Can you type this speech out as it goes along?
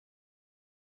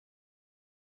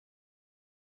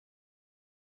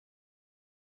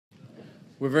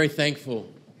We're very thankful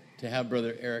to have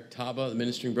Brother Eric Taba, the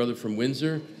ministering brother from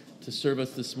Windsor, to serve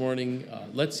us this morning.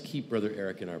 Let's keep Brother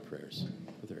Eric in our prayers.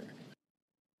 Brother Eric.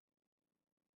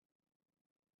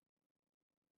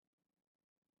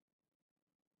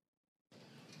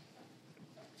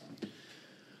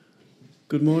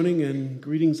 Good morning and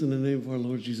greetings in the name of our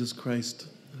Lord Jesus Christ.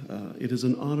 It is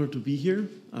an honor to be here.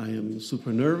 I am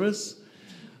super nervous,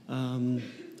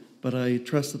 but I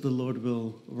trust that the Lord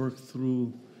will work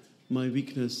through my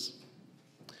weakness.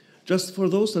 Just for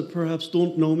those that perhaps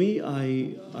don't know me,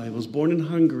 I was born in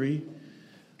Hungary.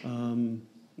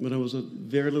 When I was a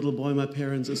very little boy, my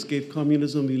parents escaped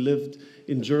communism. We lived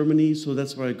in Germany, so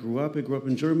that's where I grew up. I grew up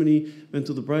in Germany, went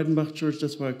to the Breidenbach Church,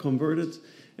 that's where I converted.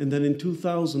 And then in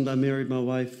 2000, I married my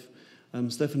wife,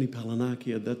 Stephanie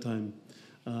Palanaki at that time.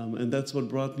 And that's what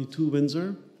brought me to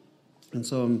Windsor. And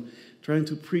so I'm trying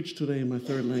to preach today in my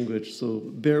third language, so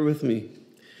bear with me.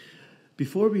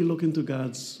 Before we look into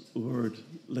God's word,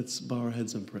 let's bow our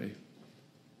heads and pray.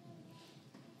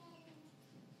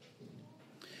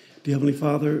 Dear Heavenly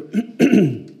Father,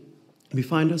 we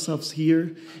find ourselves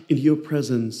here in your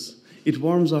presence. It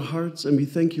warms our hearts, and we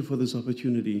thank you for this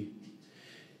opportunity.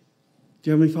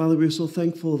 Dear Heavenly Father, we're so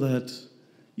thankful that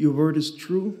your word is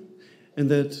true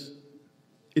and that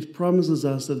it promises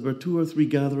us that where two or three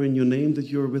gather in your name, that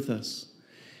you're with us.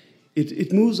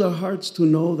 It moves our hearts to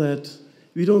know that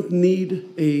we don't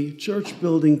need a church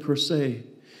building per se,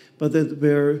 but that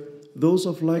where those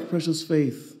of like precious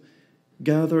faith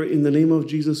gather in the name of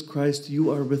Jesus Christ, you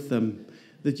are with them,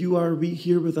 that you are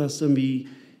here with us, and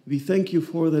we thank you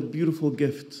for that beautiful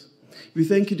gift. We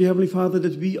thank you, dear Heavenly Father,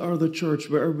 that we are the church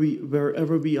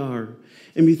wherever we are.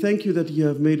 And we thank you that you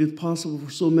have made it possible for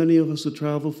so many of us to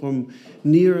travel from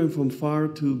near and from far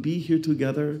to be here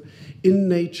together in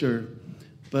nature,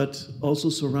 but also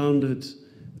surrounded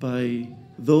by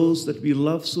those that we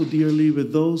love so dearly,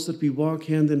 with those that we walk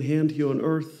hand in hand here on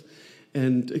earth,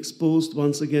 and exposed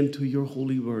once again to your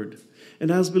holy word.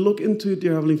 And as we look into it,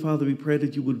 dear Heavenly Father, we pray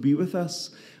that you would be with us,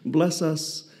 bless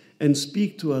us, and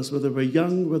speak to us, whether we're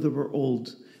young, whether we're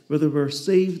old, whether we're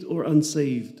saved or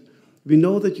unsaved. We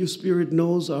know that your Spirit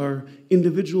knows our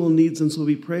individual needs, and so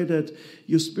we pray that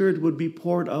your Spirit would be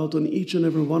poured out on each and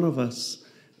every one of us,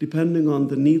 depending on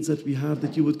the needs that we have,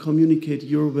 that you would communicate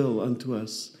your will unto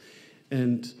us.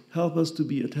 And help us to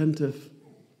be attentive.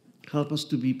 Help us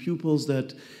to be pupils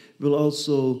that will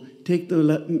also take the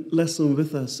lesson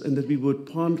with us, and that we would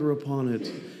ponder upon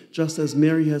it, just as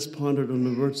Mary has pondered on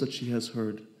the words that she has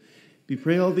heard. We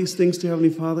pray all these things to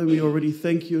Heavenly Father, and we already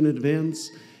thank you in advance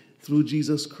through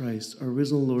Jesus Christ, our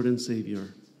risen Lord and Savior.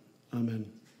 Amen.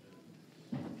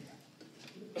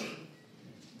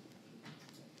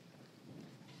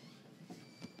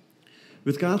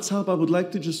 With God's help, I would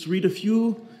like to just read a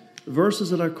few verses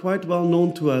that are quite well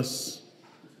known to us.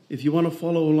 If you want to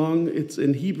follow along, it's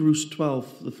in Hebrews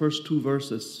 12, the first two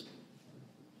verses.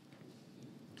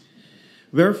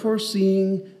 Wherefore,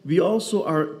 seeing we also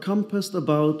are compassed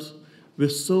about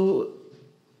with so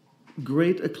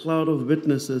great a cloud of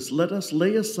witnesses, let us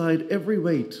lay aside every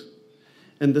weight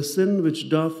and the sin which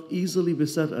doth easily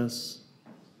beset us,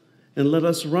 and let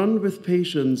us run with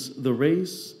patience the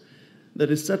race that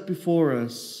is set before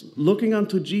us, looking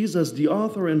unto Jesus, the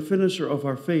author and finisher of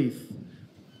our faith,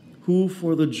 who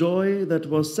for the joy that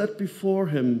was set before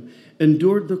him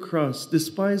endured the cross,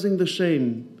 despising the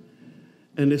shame,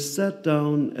 and is set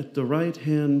down at the right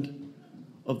hand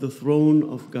of the throne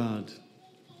of God.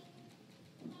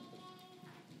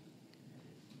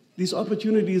 These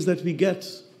opportunities that we get,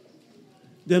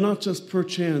 they're not just per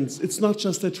chance. It's not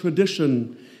just a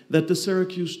tradition that the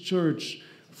Syracuse Church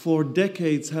for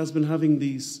decades has been having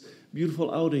these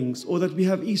beautiful outings, or that we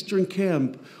have Eastern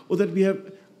Camp, or that we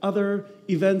have other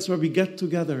events where we get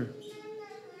together.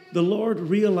 The Lord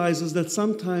realizes that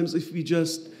sometimes if we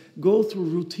just go through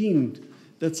routine,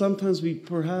 that sometimes we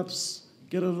perhaps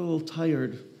get a little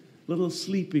tired, a little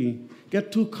sleepy,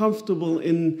 get too comfortable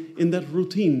in that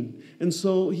routine. And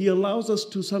so he allows us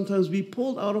to sometimes be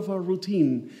pulled out of our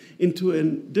routine into a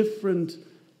different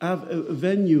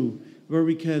venue where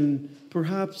we can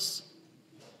perhaps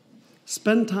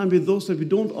spend time with those that we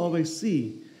don't always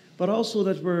see, but also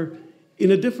that we're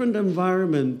in a different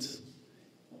environment.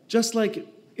 Just like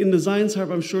in the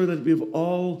Zionsharp, I'm sure that we've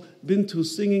all been to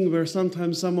singing where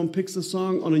sometimes someone picks a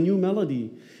song on a new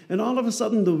melody, and all of a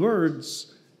sudden the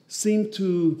words seem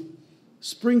to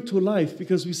spring to life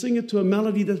because we sing it to a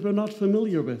melody that we're not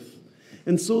familiar with.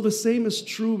 And so the same is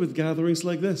true with gatherings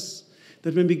like this,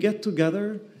 that when we get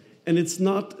together and it's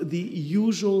not the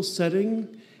usual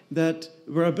setting, that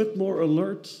we're a bit more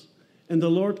alert, and the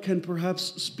Lord can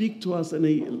perhaps speak to us in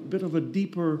a bit of a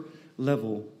deeper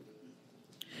level.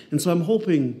 And so I'm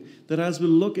hoping that as we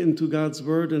look into God's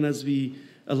word and as we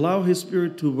allow his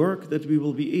Spirit to work, that we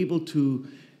will be able to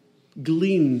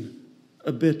glean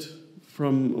a bit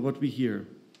from what we hear.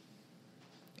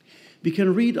 We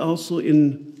can read also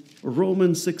in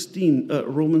Romans 13,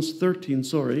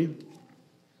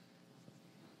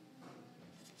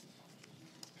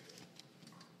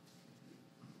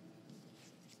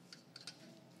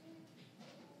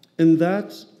 in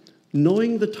that,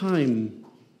 knowing the time,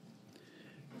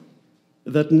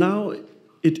 that now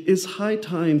it is high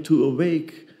time to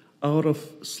awake out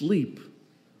of sleep.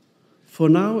 For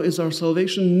now is our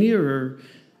salvation nearer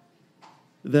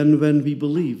than when we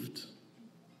believed.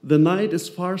 The night is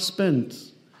far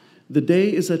spent, the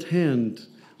day is at hand.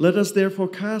 Let us therefore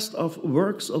cast off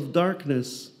works of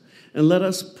darkness, and let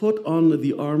us put on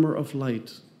the armor of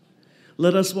light.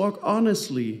 Let us walk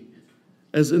honestly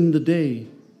as in the day,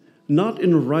 not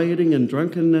in rioting and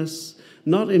drunkenness,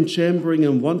 not in chambering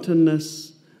and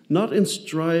wantonness, not in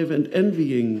strife and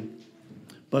envying,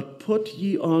 but put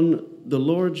ye on the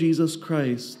Lord Jesus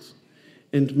Christ,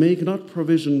 and make not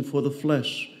provision for the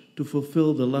flesh to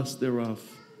fulfill the lust thereof.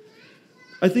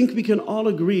 I think we can all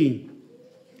agree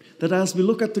that as we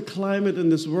look at the climate in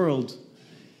this world,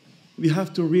 we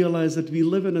have to realize that we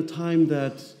live in a time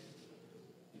that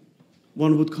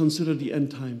one would consider the end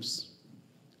times.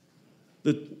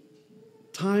 The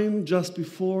time just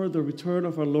before the return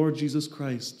of our Lord Jesus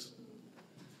Christ.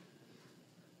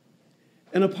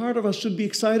 And a part of us should be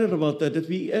excited about that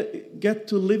we get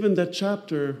to live in that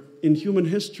chapter in human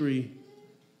history.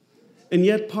 And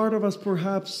yet part of us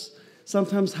perhaps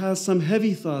sometimes has some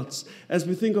heavy thoughts as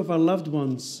we think of our loved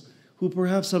ones who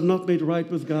perhaps have not made right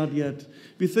with God yet.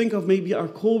 We think of maybe our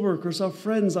co-workers, our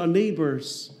friends, our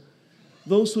neighbors,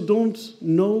 those who don't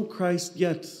know Christ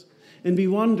yet. And we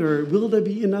wonder, will there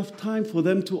be enough time for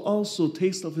them to also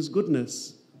taste of his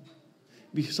goodness?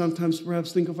 We sometimes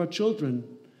perhaps think of our children.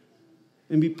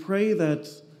 And we pray that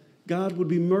God would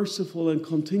be merciful and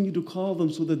continue to call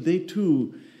them so that they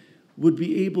too would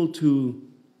be able to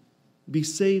be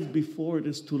saved before it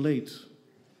is too late.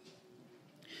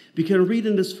 We can read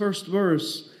in this first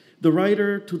verse, the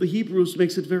writer to the Hebrews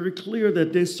makes it very clear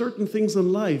that there's certain things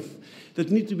in life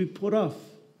that need to be put off,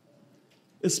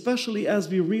 especially as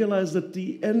we realize that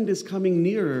the end is coming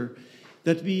nearer,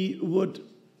 that we would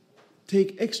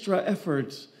take extra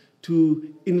effort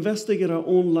to investigate our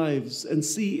own lives and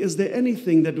see, is there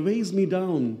anything that weighs me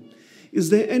down? Is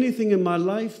there anything in my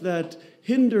life that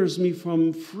hinders me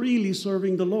from freely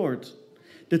serving the Lord?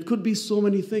 That could be so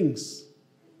many things.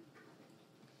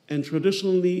 And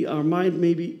traditionally, our mind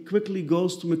maybe quickly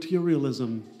goes to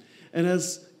materialism. And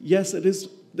yes, it is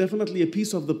definitely a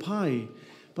piece of the pie,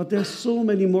 but there's so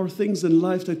many more things in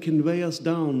life that can weigh us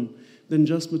down than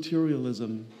just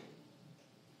materialism.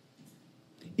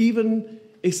 Even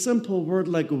a simple word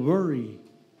like worry.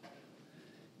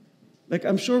 Like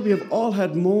I'm sure we have all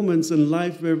had moments in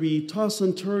life where we toss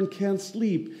and turn, can't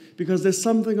sleep, because there's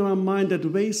something on our mind that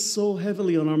weighs so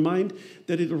heavily on our mind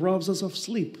that it robs us of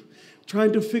sleep.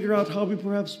 Trying to figure out how we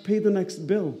perhaps pay the next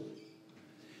bill.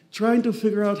 Trying to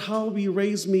figure out how we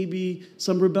raise maybe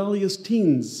some rebellious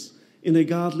teens in a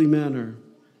godly manner.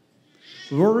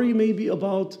 Worry may be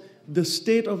about the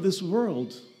state of this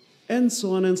world, and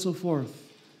so on and so forth.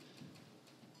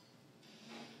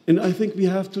 And I think we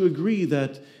have to agree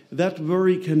that that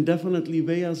worry can definitely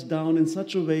weigh us down in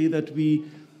such a way that we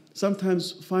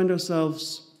sometimes find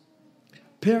ourselves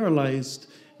paralyzed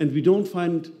and we don't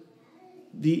find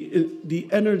the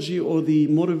energy or the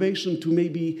motivation to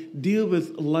maybe deal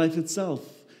with life itself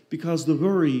because the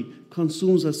worry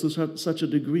consumes us to such a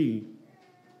degree.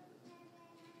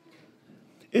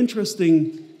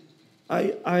 Interesting,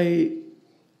 I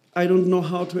don't know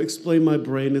how to explain my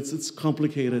brain, it's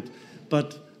complicated,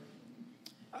 but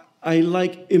I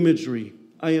like imagery.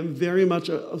 I am very much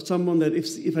of someone that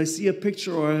if I see a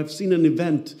picture or I have seen an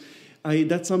event,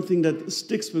 that's something that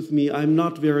sticks with me. I'm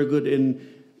not very good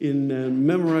in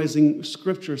memorizing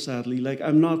scripture, sadly. Like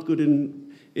I'm not good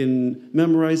in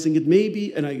memorizing it,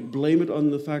 maybe, and I blame it on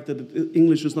the fact that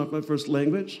English is not my first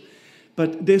language.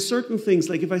 But there's certain things,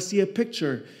 like if I see a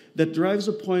picture that drives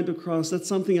a point across, that's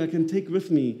something I can take with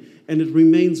me, and it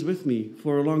remains with me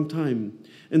for a long time.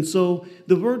 And so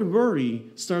the word worry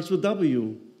starts with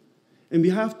W, and we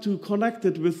have to connect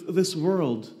it with this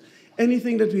world.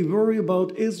 Anything that we worry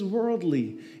about is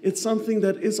worldly. It's something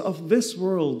that is of this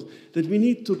world that we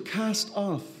need to cast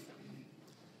off.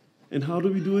 And how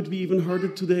do we do it? We even heard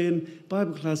it today in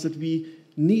Bible class that we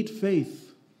need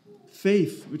faith.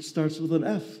 Faith, which starts with an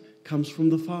F, comes from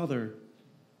the Father.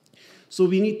 So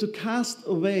we need to cast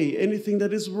away anything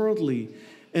that is worldly.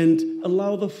 and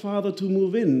allow the Father to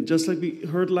move in, just like we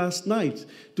heard last night,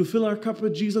 to fill our cup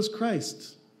with Jesus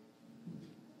Christ,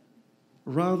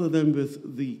 rather than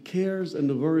with the cares and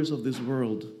the worries of this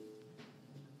world.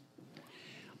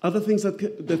 Other things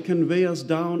that can weigh us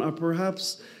down are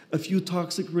perhaps a few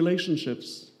toxic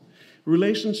relationships.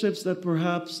 Relationships that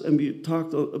perhaps, and we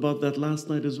talked about that last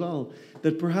night as well,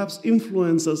 that perhaps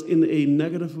influence us in a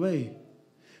negative way,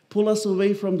 pull us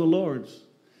away from the Lord,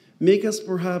 make us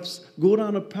perhaps go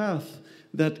down a path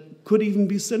that could even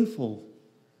be sinful.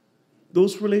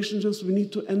 Those relationships, we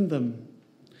need to end them.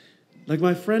 Like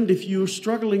my friend, if you're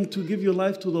struggling to give your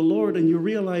life to the Lord and you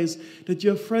realize that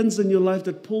you have friends in your life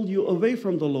that pull you away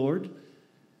from the Lord,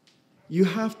 you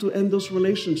have to end those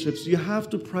relationships. You have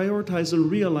to prioritize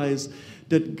and realize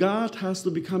that God has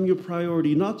to become your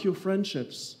priority, not your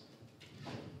friendships,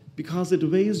 because it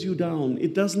weighs you down.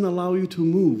 It doesn't allow you to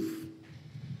move.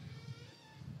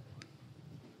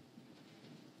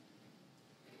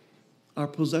 Our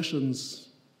possessions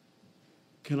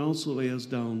can also weigh us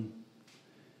down.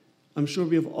 I'm sure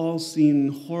we have all seen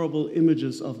horrible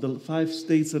images of the 5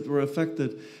 states that were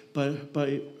affected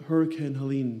by Hurricane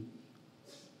Helene.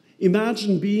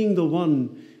 Imagine being the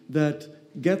one that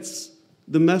gets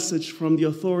the message from the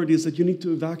authorities that you need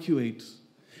to evacuate.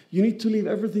 You need to leave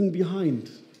everything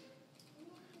behind.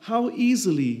 How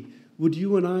easily would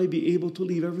you and I be able to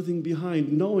leave everything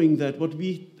behind, knowing that what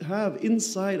we have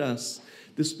inside us,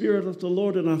 the Spirit of the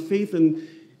Lord and our faith in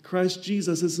Christ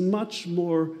Jesus, is much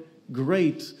more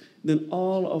great than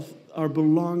all of our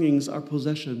belongings, our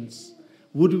possessions?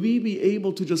 Would we be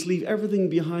able to just leave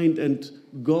everything behind and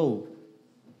go?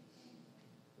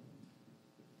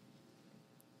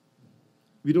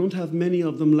 We don't have many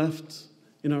of them left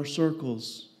in our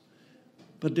circles,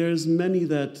 but there's many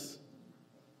that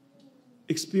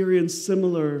experienced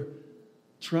similar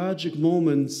tragic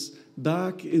moments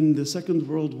back in the Second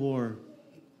World War.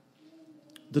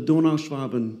 The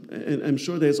Donauschwaben, and I'm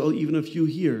sure there's even a few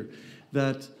here,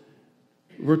 that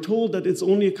were told that it's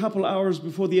only a couple hours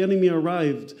before the enemy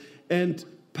arrived, and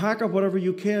pack up whatever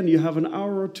you can. You have an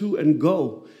hour or two and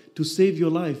go to save your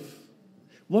life.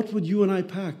 What would you and I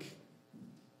pack?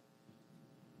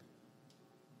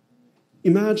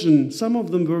 Imagine, some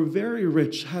of them were very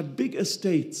rich, had big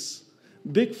estates,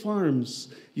 big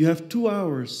farms. You have 2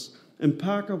 hours and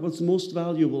pack up what's most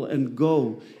valuable and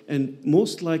go, and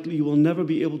most likely you will never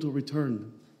be able to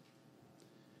return.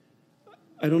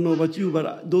 I don't know about you,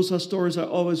 but those are stories I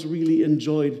always really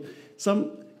enjoyed.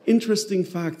 Some interesting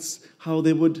facts, how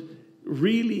they would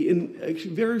really, in a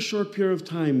very short period of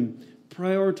time,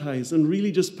 prioritize and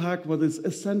really just pack what is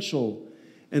essential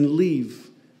and leave,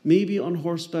 maybe on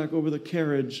horseback over the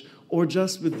carriage, or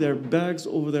just with their bags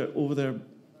over their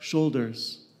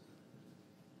shoulders,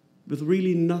 with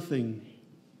really nothing.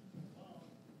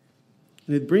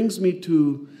 And it brings me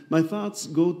to, my thoughts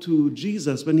go to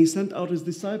Jesus when he sent out his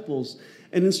disciples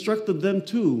and instructed them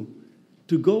to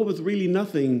go with really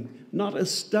nothing, not a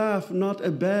staff, not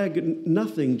a bag,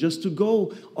 nothing, just to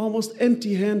go almost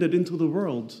empty-handed into the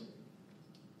world.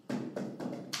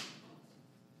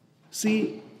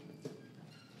 See,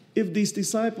 if these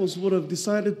disciples would have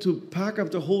decided to pack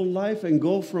up their whole life and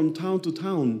go from town to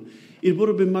town, it would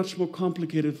have been much more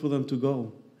complicated for them to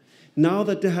go. Now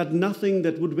that they had nothing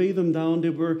that would weigh them down, they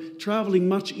were traveling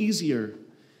much easier.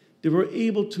 They were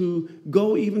able to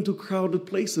go even to crowded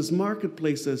places,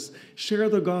 marketplaces, share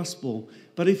the gospel.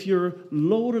 But if you're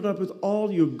loaded up with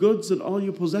all your goods and all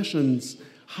your possessions,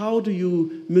 how do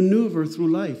you maneuver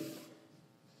through life?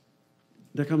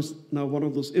 There comes now one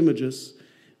of those images.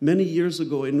 Many years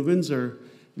ago in Windsor,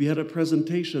 we had a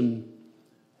presentation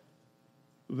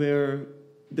where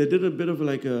they did a bit of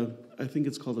like I think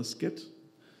it's called a skit.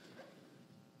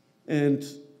 And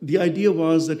the idea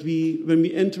was that when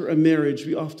we enter a marriage,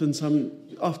 we often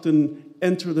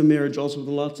enter the marriage also with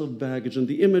lots of baggage. And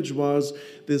the image was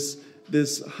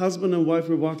this husband and wife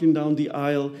were walking down the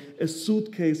aisle, a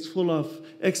suitcase full of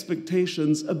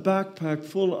expectations, a backpack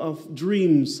full of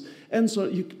dreams. And so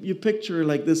you picture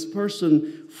like this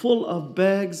person full of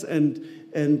bags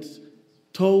and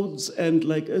totes and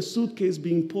like a suitcase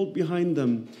being pulled behind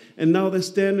them. And now they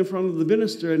stand in front of the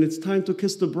minister and it's time to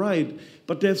kiss the bride.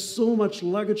 But they have so much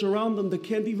luggage around them they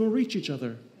can't even reach each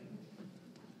other.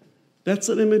 That's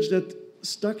an image that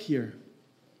stuck here,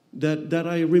 that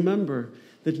I remember.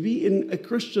 That we in a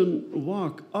Christian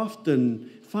walk often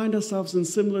find ourselves in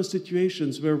similar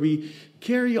situations where we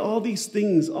carry all these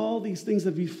things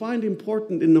that we find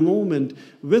important in the moment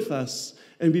with us,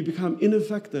 and we become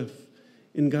ineffective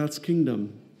in God's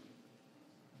kingdom.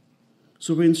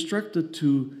 So we're instructed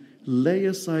to lay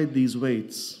aside these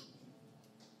weights.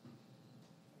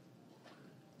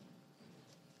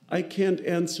 I can't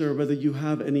answer whether you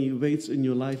have any weights in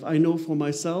your life. I know for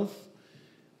myself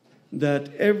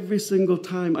that every single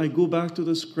time I go back to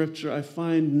the scripture, I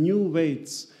find new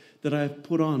weights that I've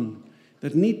put on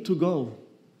that need to go.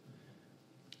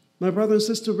 My brother and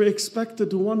sister, we're expected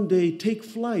to one day take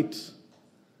flight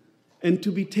and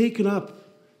to be taken up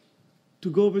to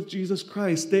go with Jesus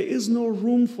Christ. There is no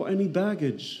room for any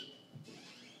baggage.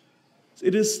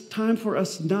 It is time for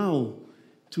us now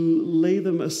to lay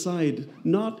them aside.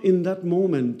 Not in that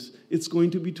moment. It's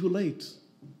going to be too late.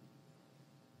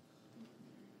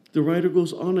 The writer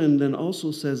goes on and then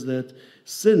also says that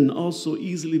sin also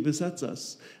easily besets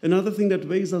us. Another thing that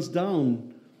weighs us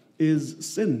down is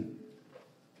sin.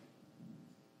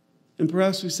 And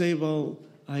perhaps we say, well,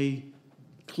 I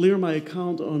clear my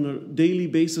account on a daily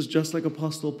basis just like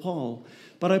Apostle Paul.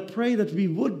 But I pray that we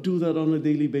would do that on a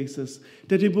daily basis,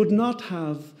 that we would not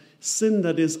have sin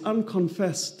that is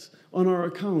unconfessed on our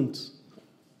account,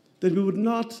 that we would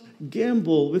not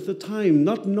gamble with the time,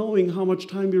 not knowing how much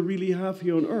time we really have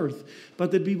here on earth,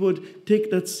 but that we would take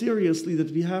that seriously,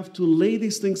 that we have to lay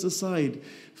these things aside,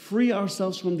 free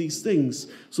ourselves from these things,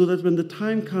 so that when the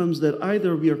time comes that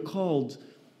either we are called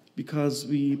because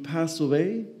we pass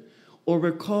away, or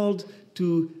we're called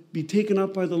to be taken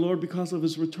up by the Lord because of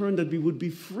his return, that we would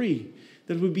be free,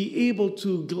 that we'd be able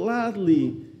to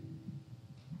gladly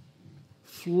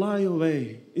fly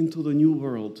away into the new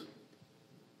world.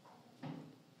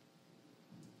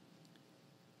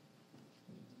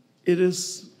 It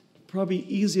is probably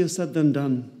easier said than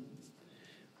done,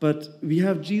 but we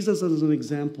have Jesus as an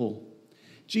example.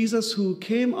 Jesus who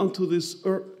came onto this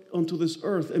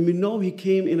earth, and we know he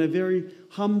came in a very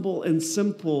humble and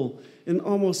simple and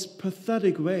almost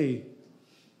pathetic way.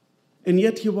 And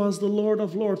yet he was the Lord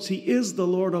of Lords. He is the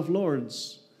Lord of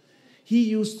Lords. He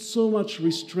used so much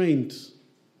restraint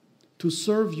to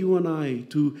serve you and I,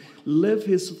 to live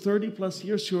his 30 plus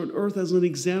years here on earth as an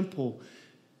example.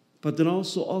 But then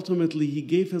also ultimately he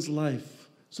gave his life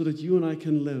so that you and I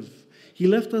can live. He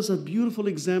left us a beautiful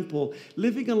example,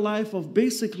 living a life of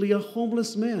basically a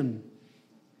homeless man,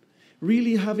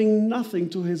 really having nothing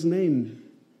to his name.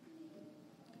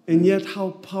 And yet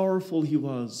how powerful he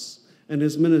was and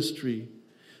his ministry.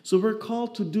 So we're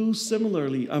called to do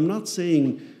similarly. I'm not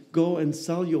saying go and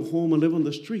sell your home and live on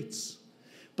the streets.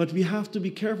 But we have to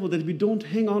be careful that we don't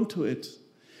hang on to it.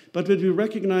 But that we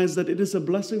recognize that it is a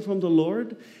blessing from the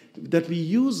Lord, that we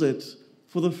use it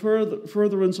for the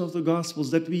furtherance of the Gospels,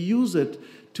 that we use it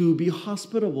to be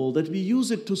hospitable, that we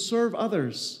use it to serve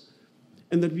others,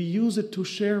 and that we use it to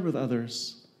share with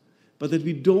others. But that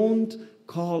we don't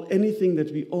call anything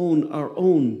that we own our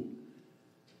own,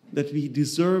 that we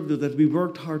deserved it, that we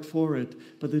worked hard for it,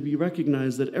 but that we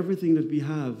recognize that everything that we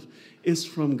have is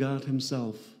from God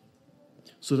himself,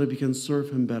 so that we can serve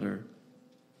him better.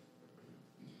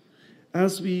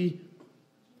 As we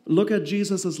look at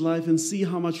Jesus' life and see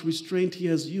how much restraint he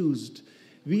has used,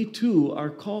 we too are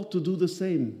called to do the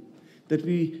same, that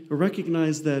we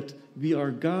recognize that we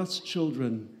are God's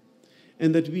children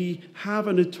and that we have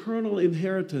an eternal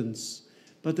inheritance,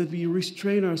 but that we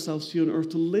restrain ourselves here on earth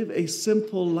to live a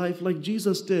simple life like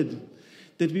Jesus did,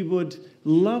 that we would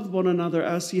love one another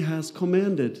as he has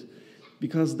commanded,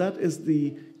 because that is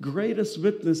the greatest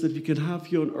witness that we can have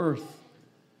here on earth.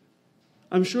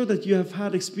 I'm sure that you have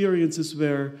had experiences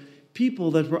where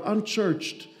people that were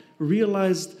unchurched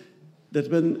realized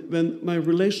that when my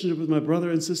relationship with my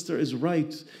brother and sister is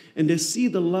right, and they see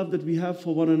the love that we have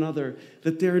for one another,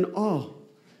 that they're in awe.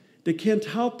 They can't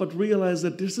help but realize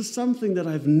that this is something that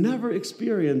I've never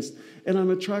experienced, and I'm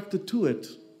attracted to it.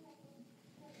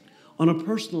 On a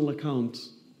personal account,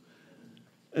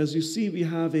 as you see, we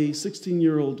have a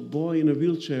 16-year-old boy in a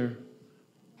wheelchair.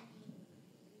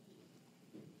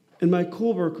 And my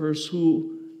coworkers,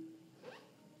 who,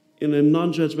 in a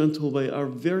non-judgmental way, are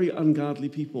very ungodly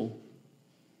people.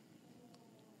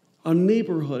 Our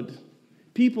neighborhood,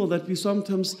 people that we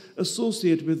sometimes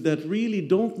associate with that really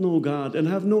don't know God and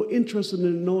have no interest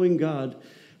in knowing God,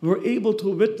 were able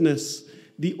to witness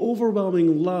the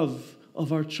overwhelming love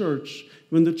of our church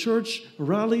when the church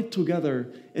rallied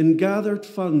together and gathered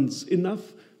funds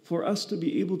enough for us to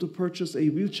be able to purchase a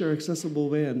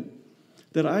wheelchair-accessible van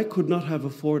that I could not have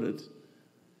afforded.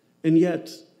 And yet,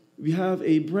 we have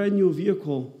a brand new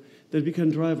vehicle that we can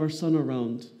drive our son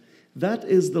around. That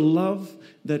is the love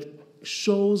that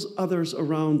shows others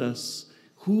around us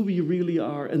who we really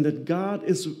are, and that God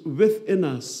is within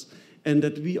us, and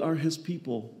that we are his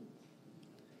people.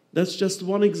 That's just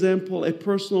one example, a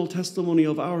personal testimony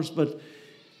of ours, but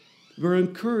we're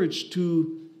encouraged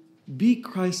to be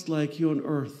Christ-like here on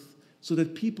earth so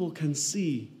that people can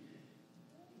see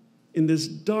in this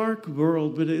dark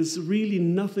world where there is really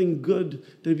nothing good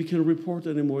that we can report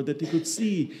anymore, that they could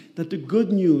see that the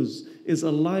good news is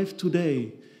alive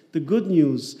today. The good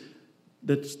news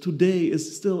that today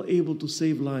is still able to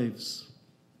save lives.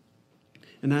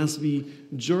 And as we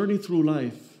journey through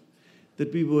life,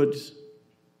 that we would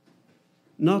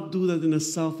not do that in a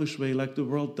selfish way like the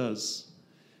world does,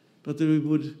 but that we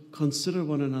would consider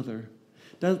one another.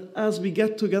 That as we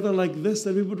get together like this,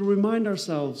 that we would remind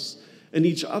ourselves and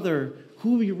each other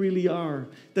who we really are,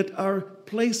 that our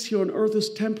place here on earth is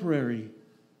temporary,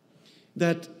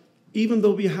 that even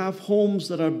though we have homes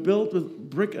that are built with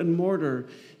brick and mortar,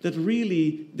 that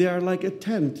really they are like a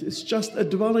tent. It's just a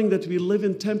dwelling that we live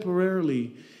in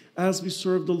temporarily as we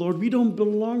serve the Lord. We don't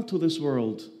belong to this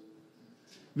world.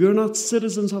 We are not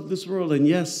citizens of this world. And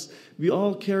yes, we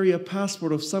all carry a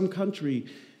passport of some country.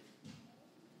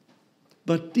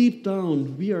 But deep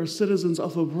down, we are citizens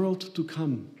of a world to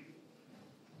come.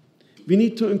 We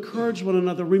need to encourage one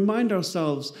another, remind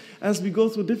ourselves as we go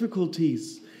through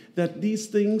difficulties that these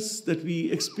things that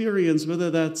we experience, whether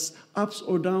that's ups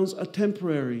or downs, are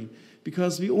temporary,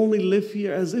 because we only live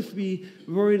here as if we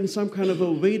were in some kind of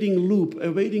a waiting loop,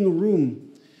 a waiting room,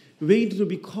 waiting to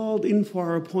be called in for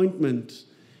our appointment,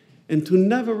 and to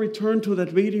never return to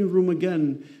that waiting room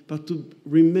again, but to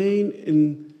remain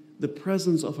in the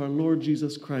presence of our Lord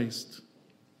Jesus Christ.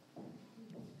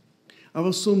 I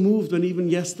was so moved when even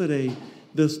yesterday,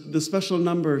 the special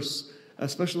numbers,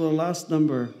 especially the last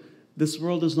number, "This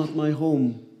world is not my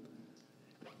home."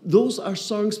 Those are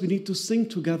songs we need to sing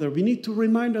together. We need to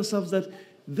remind ourselves that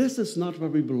this is not where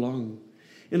we belong.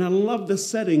 And I love this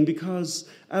setting because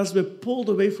as we're pulled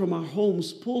away from our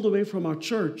homes, pulled away from our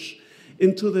church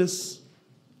into this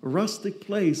rustic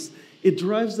place, it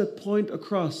drives that point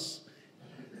across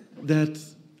that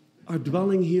our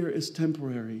dwelling here is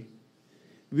temporary.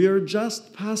 We are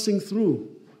just passing through.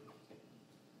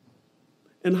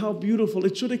 And how beautiful.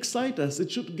 It should excite us.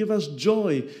 It should give us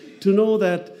joy to know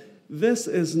that this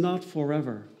is not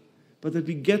forever, but that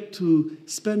we get to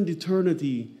spend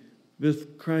eternity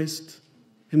with Christ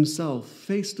himself,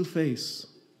 face to face.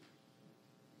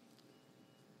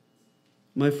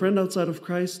 My friend outside of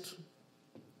Christ,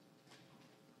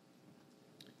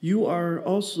 you are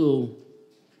also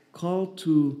called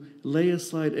to lay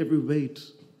aside every weight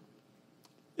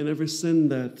and every sin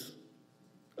that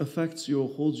affects you or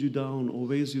holds you down or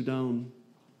weighs you down.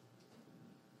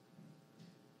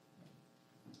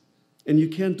 And you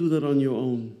can't do that on your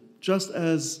own. Just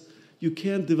as you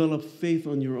can't develop faith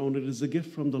on your own, it is a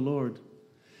gift from the Lord.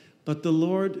 But the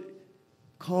Lord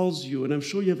calls you, and I'm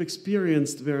sure you have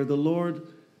experienced where the Lord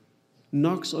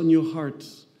knocks on your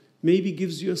heart, maybe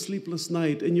gives you a sleepless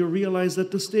night, and you realize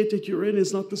that the state that you're in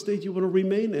is not the state you want to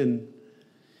remain in.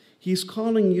 He's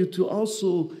calling you to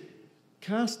also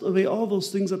cast away all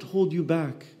those things that hold you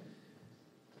back.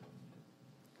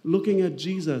 Looking at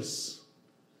Jesus,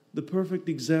 the perfect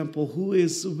example, who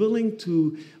is willing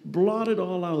to blot it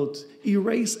all out,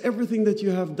 erase everything that you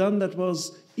have done that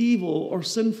was evil or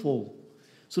sinful,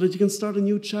 so that you can start a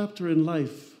new chapter in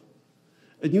life.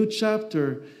 A new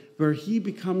chapter where he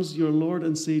becomes your Lord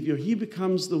and Savior. He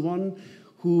becomes the one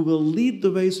who will lead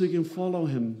the way so you can follow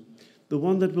him, the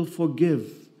one that will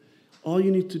forgive. All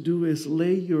you need to do is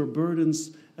lay your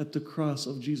burdens at the cross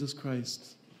of Jesus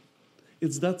Christ.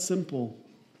 It's that simple.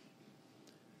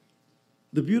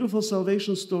 The beautiful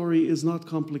salvation story is not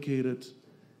complicated.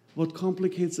 What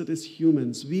complicates it is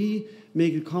humans. We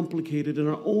make it complicated in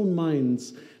our own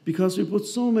minds because we put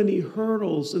so many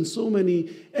hurdles and so many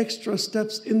extra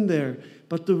steps in there.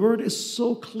 But the word is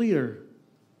so clear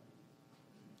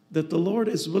that the Lord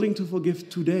is willing to forgive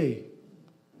today.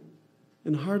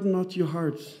 And harden not your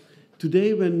heart.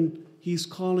 Today, when he's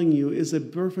calling you, is a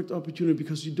perfect opportunity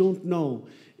because you don't know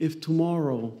if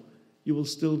tomorrow you will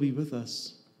still be with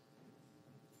us.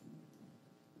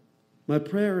 My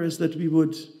prayer is that we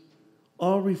would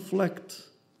all reflect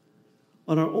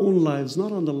on our own lives,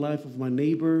 not on the life of my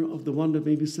neighbor, of the one that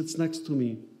maybe sits next to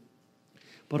me,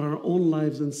 but our own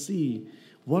lives, and see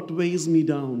what weighs me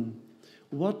down,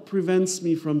 what prevents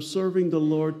me from serving the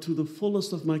Lord to the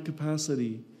fullest of my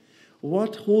capacity,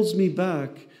 what holds me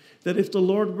back. That if the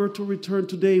Lord were to return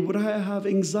today, would I have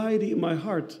anxiety in my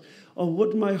heart, or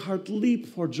would my heart leap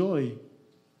for joy?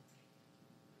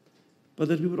 But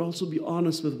that we would also be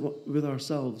honest with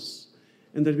ourselves,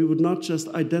 and that we would not just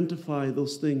identify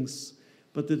those things,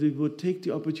 but that we would take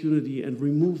the opportunity and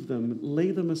remove them,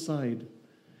 lay them aside,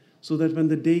 so that when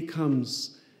the day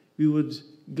comes, we would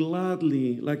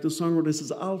gladly, like the songwriter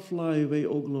says, "I'll fly away,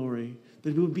 O glory,"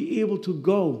 that we would be able to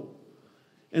go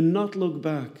and not look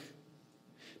back.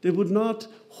 They would not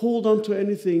hold on to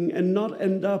anything and not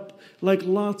end up like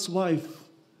Lot's wife,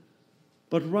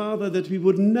 but rather that we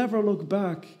would never look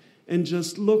back and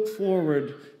just look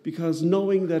forward, because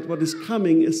knowing that what is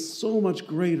coming is so much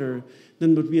greater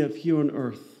than what we have here on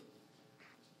earth.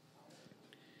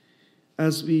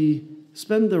 As we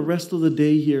spend the rest of the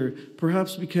day here,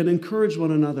 perhaps we can encourage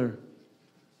one another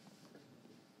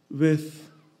with,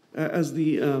 as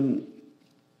the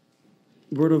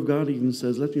Word of God even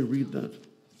says. Let me read that.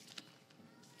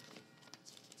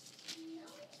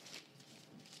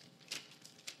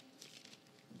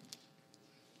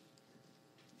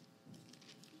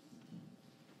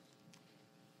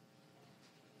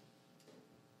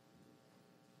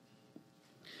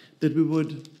 That we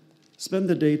would spend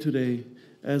the day today,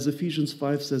 as Ephesians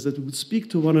 5 says, that we would speak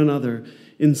to one another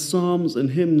in psalms and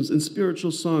hymns and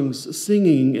spiritual songs,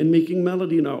 singing and making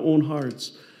melody in our own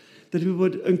hearts, that we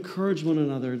would encourage one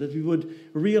another, that we would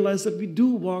realize that we do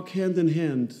walk hand in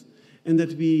hand, and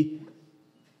that we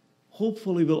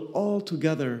hopefully will all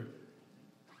together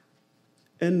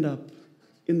end up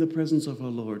in the presence of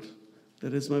our Lord.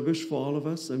 That is my wish for all of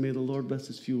us, and may the Lord bless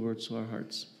his few words to our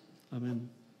hearts. Amen.